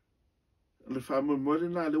 Le whamu mwere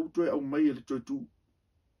nā le utoe au mai e le toi tū.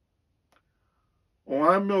 O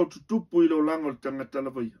ame o tutupu i le o langa o le tangata la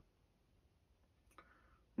vaia.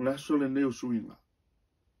 Ngā so le neo suinga.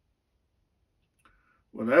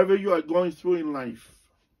 Whatever you are going through in life,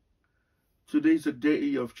 today is a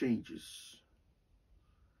day of changes.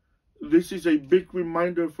 This is a big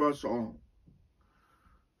reminder for us all.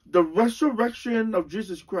 The resurrection of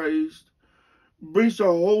Jesus Christ brings a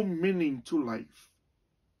whole meaning to life.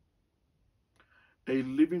 A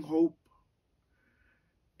living hope,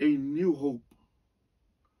 a new hope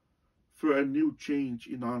for a new change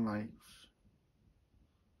in our lives.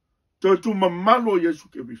 Toi tu mamalo Yesu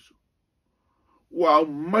Keriso. Wa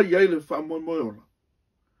mai ai le fa mo ola.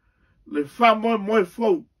 Le fa mo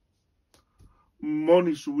fo.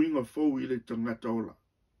 Moni suinga fo I le tangata ola.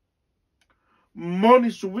 Moni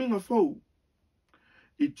suinga fo.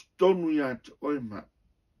 I tonu ia te oima.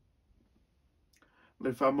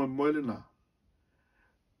 Le fa mo le na.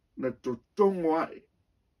 Na to tongo ai.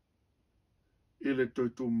 I le toi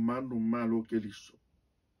tu manu malo Keriso.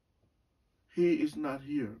 He is not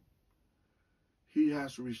here. He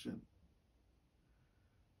has risen.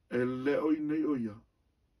 E leo I nei oia.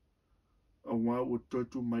 A wā o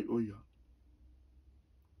totu mai oia.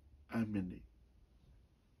 Amene.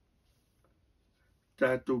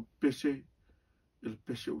 Tātou pese, il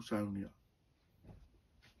pese usaunia.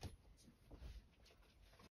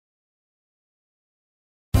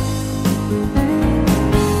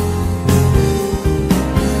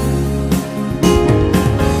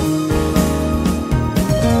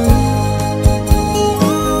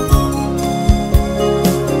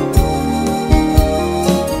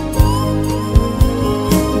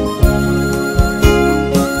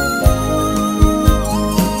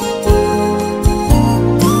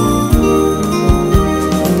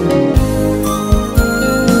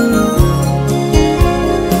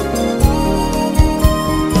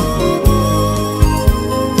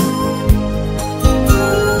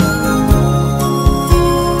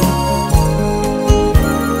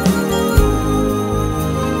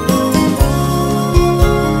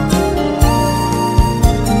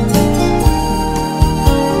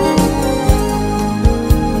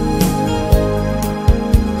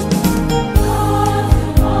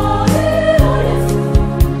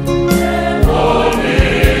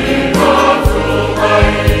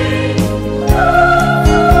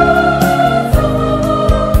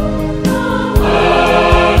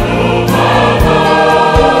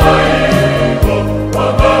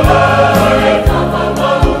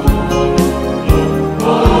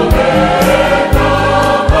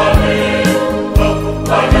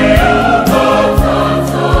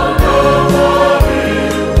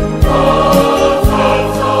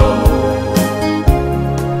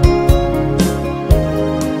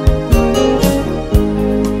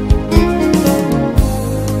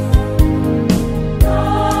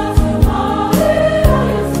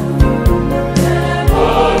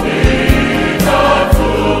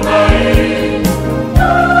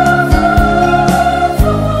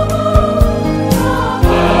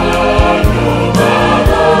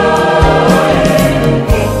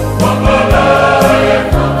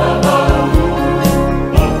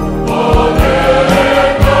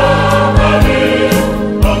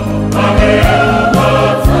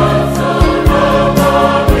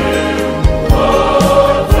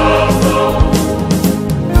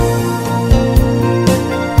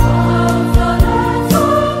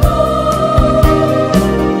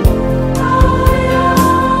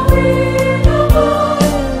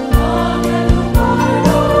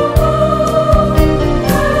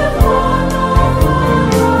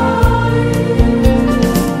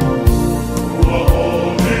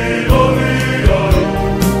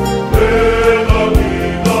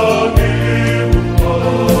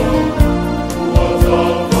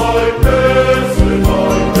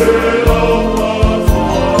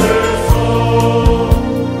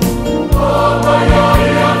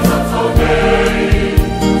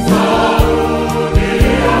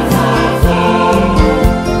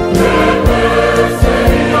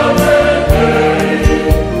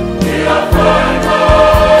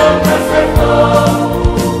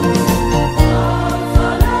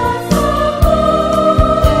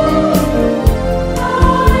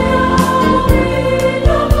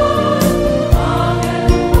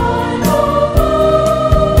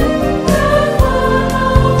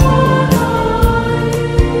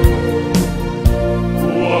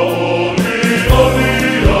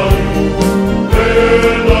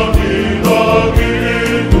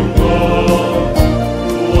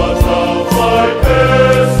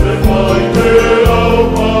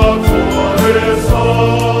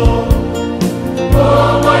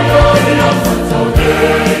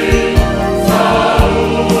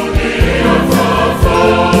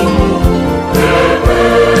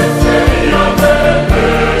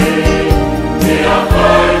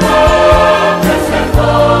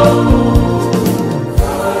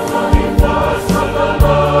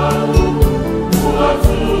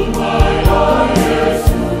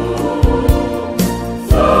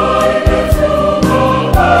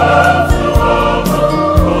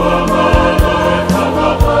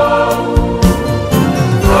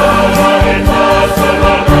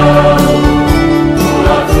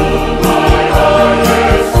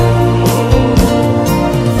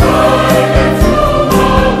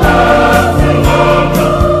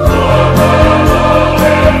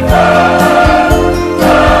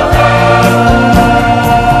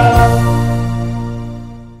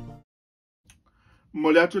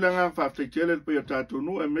 tulanga fa te tele pe tato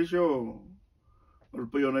no e mesho o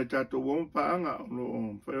pe ona tato won pa anga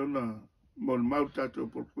lo fa ona mon mau tato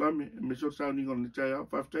proclame e mesho sounding on the tail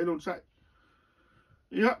fa te on sai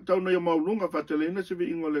ya tau no mau lunga fa te lena se vi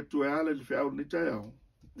ingole tu ala le fa ni tail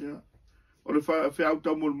ya o le fa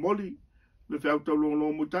auta mol moli le fa auta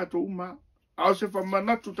lo mo tato uma au se fa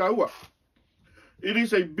manatu taua. It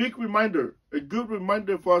is a big reminder, a good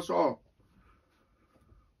reminder for us all.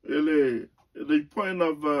 The point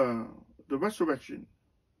of the resurrection.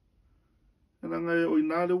 That's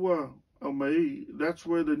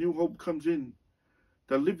where the new hope comes in,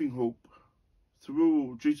 the living hope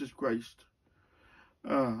through Jesus Christ.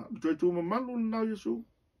 You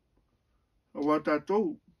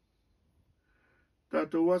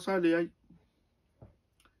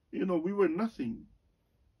know, we were nothing.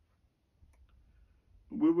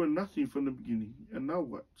 We were nothing from the beginning. And now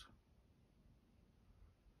what?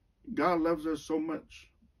 God loves us so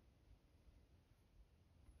much.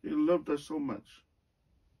 He loved us so much.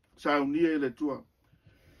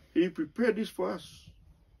 He prepared this for us.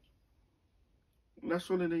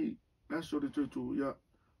 That's all it is. That's all it is. Yeah.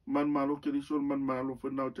 Man malo kelisol man malo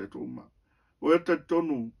for now tetoma. O eta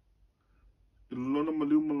tonu. Ilona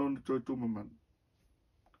maliu malona tetoma man.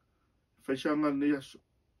 Feshanga niaso.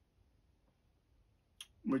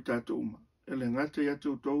 Mo tetoma. Ele ngate ya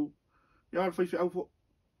tutou. Ya fa au fo.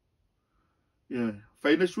 Yeah.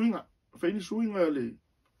 Faina swinga. Faina swinga ele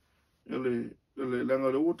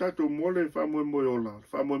langa le tato mole fa mo moyola.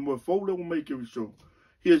 Fa mo fole will make it so.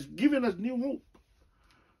 He has given us new hope.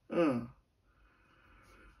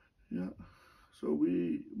 Yeah, so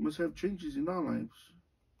we must have changes in our lives.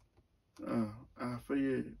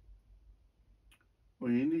 O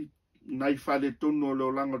ini nai fale tono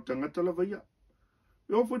lo lango tangata la vaya.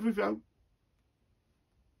 Yo fut vi fiau.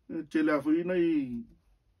 Tele afu nai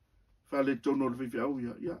fale tono lo vi fiau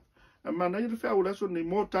ya. Ama nai le fiau la so ni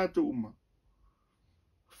mo tato uma.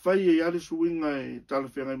 Fai ya le suinga e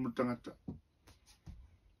talafenga mo tangata.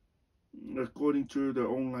 According to their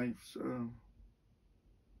own lives.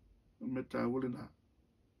 Meta wulina.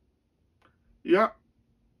 Yeah.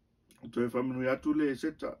 So if I'm le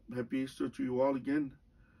seta, happy Easter to you all again.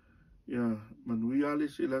 Yeah, manui ale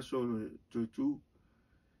se la so to tu.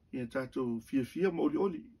 Yeah, tato fia mo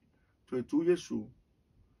oli. To tu Yesu.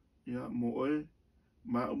 Yeah, mo oe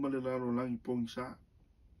ma umale la lo langi pongsa.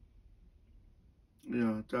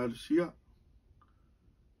 Yeah, tal sia.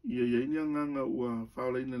 Yeah, nganga ua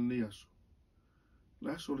faula ina niaso.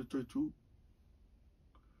 La so le to tu.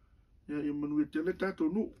 Ya manui tele tato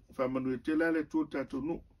nu, fa manui tele le tu tato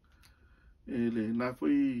nu. Ele na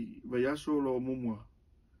foi vaiaso lo mumua.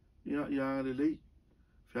 Ya le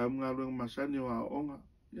fa mga lo masani wa onga.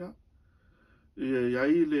 Ya. Ya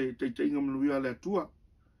ile te manui ale tua.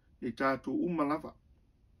 E tato umalava.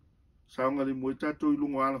 Saunga le mo tato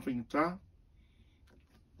ilungo ala finta.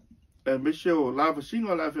 E meseo lava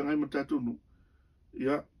singa la fa ngai tato nu.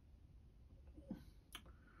 Ya.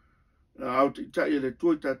 Out le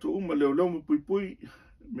tu tato uma le pui.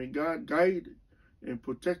 May God guide and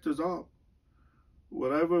protect us all.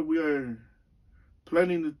 Whatever we are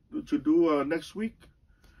planning to do next week,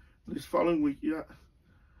 this following week,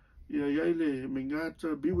 may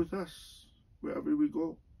God be with us wherever we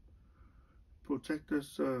go. Protect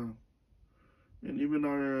us and even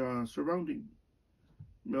our surrounding.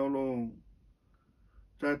 Melo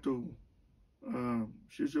tato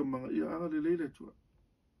shiso mga le tua.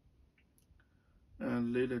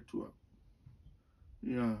 Le tua.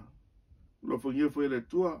 Yeah. Lo fongie foi le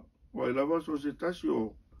tua. O I lava so se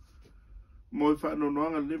tasio. Mo fa no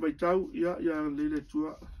noanga le vai tau. Ya le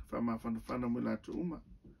tua. Fa ma fana mo la tu uma.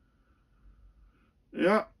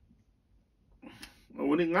 Ya. O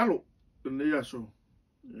woni ngalo. Le ya so.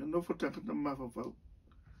 No for takata ma fa fa.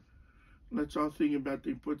 Let's all think about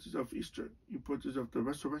the importance of Easter, the importance of the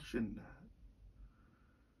resurrection.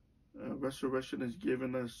 Resurrection has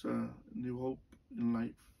given us new hope in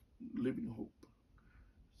life, living hope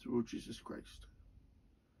through Jesus Christ.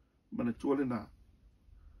 Manatualina.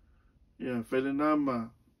 Yeah, Felinama.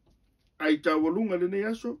 Aita walunga le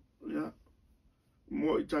neaso. Yeah.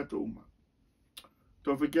 Mo itato uma.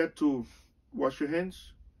 Don't forget to wash your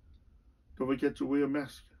hands. Don't forget to wear a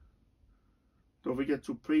mask. Don't forget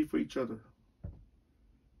to pray for each other.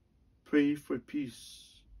 Pray for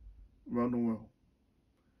peace around the world.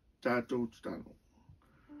 Tato tano.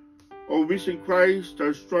 O risen Christ,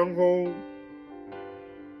 our stronghold,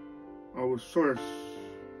 our source,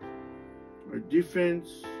 our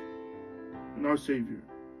defense, and our Savior.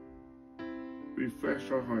 Refresh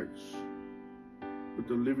our hearts with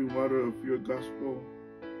the living water of your gospel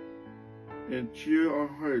and cheer our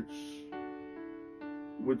hearts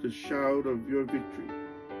with the shout of your victory.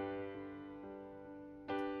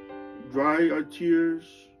 Dry our tears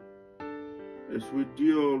as we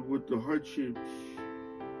deal with the hardships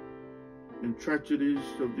and tragedies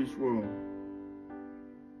of this world,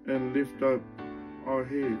 and lift up our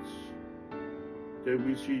heads that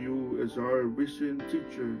we see you as our risen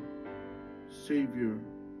teacher, Savior,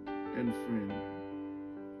 and friend.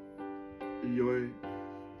 Ioe,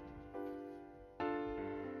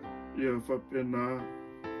 ia whapena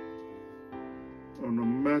ona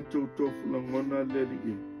mātou tofu langona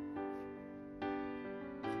leli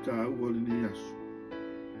ka ua le ni asu,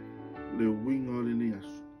 le winga o le ni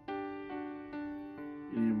asu,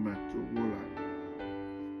 i mātou wola.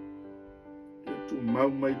 Ia tu mau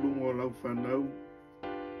mai lunga o lau whanau,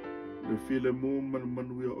 le file mō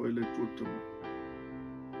manuia o le tuatama.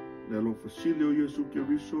 Le alo fasile o Yesu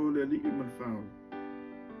Keriso le ali i manwhao,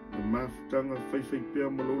 le mafutanga whaiwhai pēr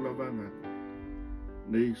malo la vanga,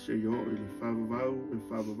 nei se yo i le whawawau e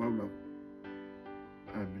whawawau lau.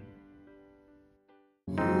 Amen.